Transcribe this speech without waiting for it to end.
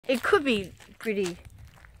it could be pretty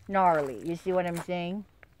gnarly. You see what I'm saying?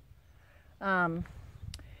 And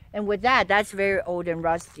with that, that's very old and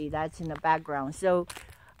rusty. That's in the background. So,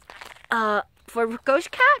 for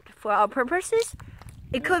ghost cat, for our purposes,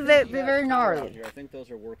 it could be very gnarly. I think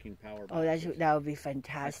those are working power. Oh, that would be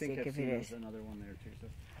fantastic if it is. Another one there too. So.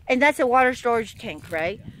 And that's a water storage tank,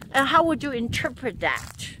 right? And how would you interpret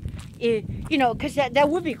that? You know, because that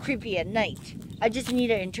would be creepy at night. I just need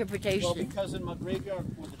an interpretation. Well, because in my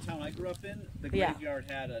graveyard, with the town I grew up in, the graveyard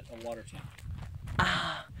had a water tank.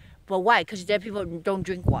 Ah, but why? Because dead people don't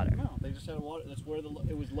drink water. No, they just had a water. That's where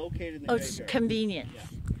it was located in the graveyard. It's convenient. Yeah.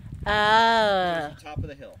 Ah. It was the top of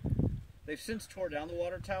the hill. They've since tore down the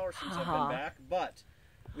water tower since I've been back, but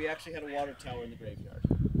we actually had a water tower in the graveyard.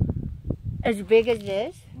 As big as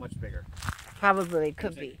this? Much bigger. Probably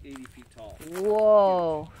could be. 80 feet tall.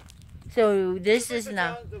 Whoa. So this is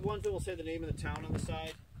not... The ones that will say the name of the town on the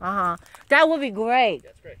side. That would be great.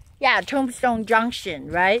 That's great. Yeah, Tombstone Junction,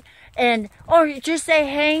 right? And or just say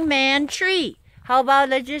Hangman Tree. How about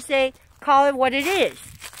let's just say call it what it is.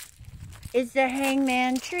 It's the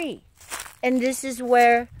Hangman Tree. And this is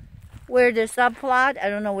where the subplot, I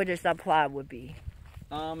don't know where the subplot would be.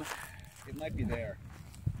 It might be there.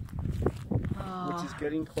 Which is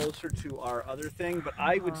getting closer to our other thing, but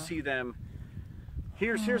I would see them.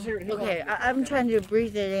 Here's okay, I'm trying to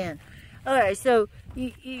breathe it in. All right, so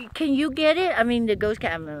can you get it? I mean, the ghost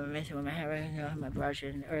cat. I'm messing with my hair right now. I have my brush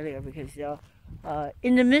in earlier because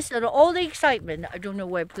in the midst of all the excitement, I don't know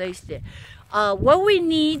where I placed it. What we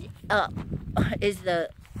need is the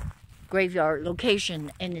graveyard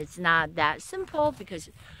location, and it's not that simple because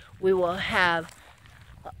we will have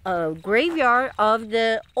a graveyard of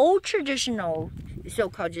the old traditional,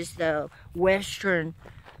 so-called just the Western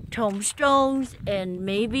tombstones and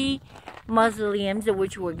maybe mausoleums,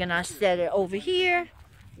 which we're gonna set it over here.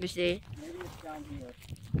 You see? Maybe it's down here.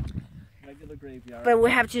 Regular graveyard. But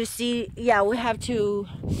we have to see. Yeah, we have to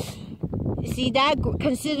see that.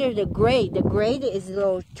 Consider the grade. The grade is a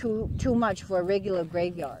little too much for a regular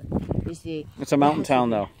graveyard. You see? It's a mountain town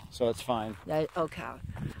though, so it's fine. Okay.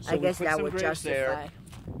 So I guess that would justify. There.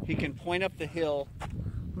 He can point up the hill.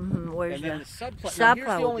 Where's and then the subplot. Now, here's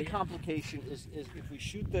the only complication is if we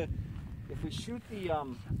shoot the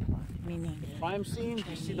crime scene.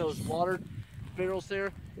 You see those water barrels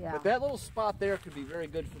there? Yeah. But that little spot there could be very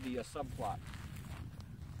good for the subplot.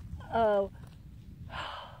 Oh.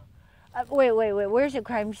 Wait. Where's the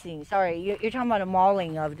crime scene? Sorry, you're talking about the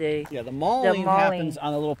mauling of the... Yeah, the mauling happens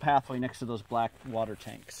on a little pathway next to those black water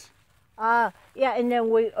tanks. Yeah, and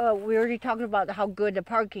then we already talked about how good the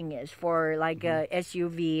parking is for like a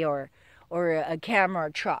SUV or a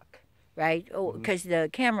camera truck, right? Because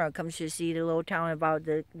the camera comes to see the little town about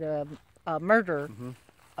the murder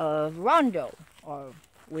of Rondo, or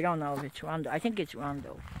we don't know if it's Rondo. I think it's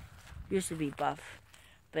Rondo. Used to be Buff,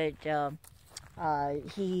 but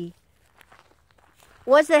he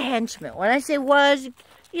was a henchman. When I say was,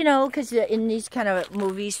 you know, because in these kind of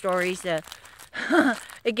movie stories,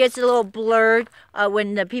 it gets a little blurred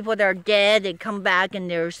when the people that are dead, they come back and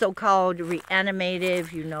they're so-called reanimated,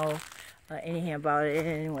 if you know anything about it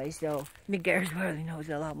anyway. So Miguel really knows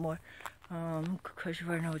a lot more.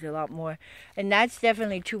 Christopher knows a lot more. And that's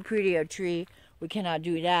definitely too pretty a tree. We cannot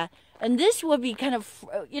do that. And this would be kind of,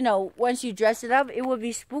 you know, once you dress it up, it would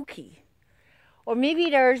be spooky. Or maybe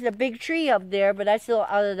there's a big tree up there, but that's a little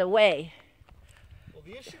out of the way. Well,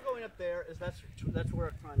 the issue going up there is that's where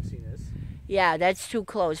a crime scene is. Yeah, that's too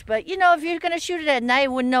close. But, you know, if you're going to shoot it at night,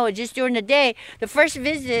 you wouldn't know it. Just during the day, the first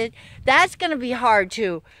visit, that's going to be hard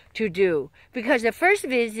to do. Because the first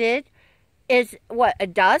visit is, what,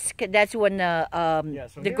 at dusk? That's when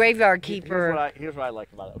the graveyard keeper... Here's what I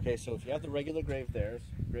like about it. Okay, so if you have the regular graves there,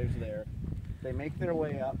 they make their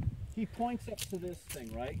way up. He points up to this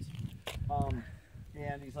thing, right?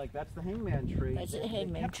 And he's like, "That's the hangman tree." That's the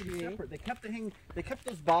hangman tree. They kept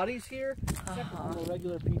those bodies here separate from the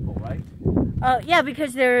regular people, right? Yeah,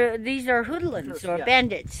 because these are hoodlums or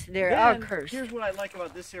bandits. They're cursed. Here's what I like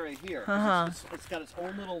about this area here. It's got its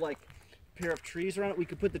own little like pair of trees around it. We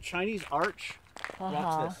could put the Chinese arch.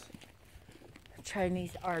 Watch this.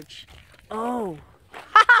 Chinese arch. Oh,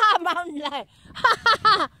 ha mountain lion.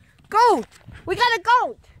 Ha goat. We got a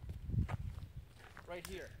goat. Right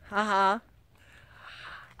here.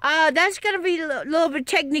 That's gonna be a little bit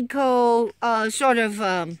technical, sort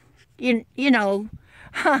of, you know,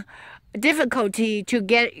 difficulty to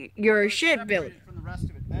get your shit built. From the rest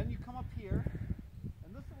of it. Then you come up here,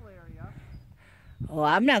 in this little area. Oh,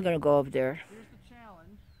 I'm not gonna go up there. Here's the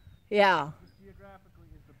challenge. Yeah. Geographically,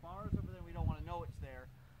 is the bars over there? We don't want to know it's there.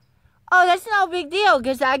 Oh, that's no big deal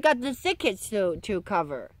because I got the thickets to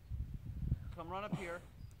cover. Come run up here.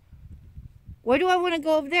 Why do I want to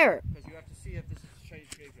go up there? Because you have to see if this is a Chinese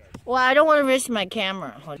graveyard. Well, I don't want to risk my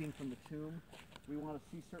camera. From the tomb, we want to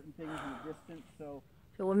see certain things in the distance, so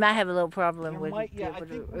We might have a little problem with I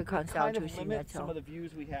think reconcile kind to of see limit that. some of the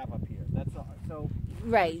views we have up here. That's all. So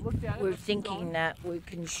Right. looked at it, We're let's keep thinking going. that we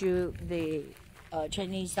can shoot the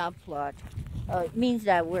Chinese subplot. It means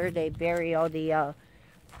that where they bury all the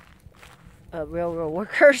railroad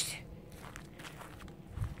workers.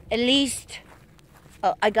 At least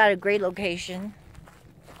I got a great location.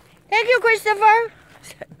 Thank you, Christopher. I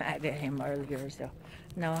said mad at him earlier, so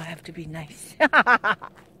now I have to be nice. So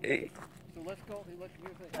let's go. Let's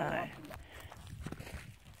move it.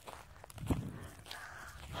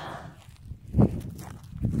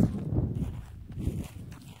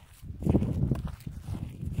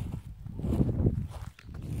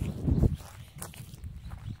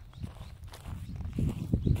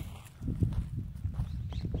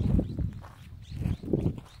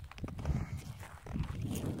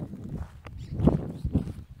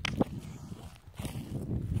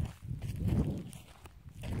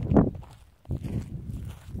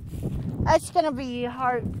 It's gonna be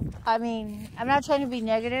hard. I mean, I'm not trying to be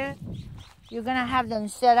negative. You're gonna have them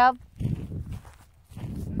set up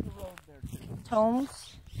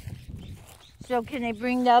tomes. So can they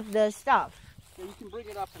bring up the stuff? Yeah, you can bring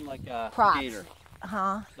it up in like a Props. gator.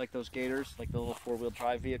 Huh? Like those gators, like the little four-wheel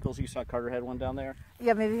drive vehicles. You saw Carter had one down there.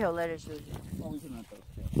 Yeah, maybe he'll let us use it. Well, we can rent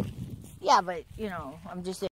those too. Yeah, but you know, I'm just saying.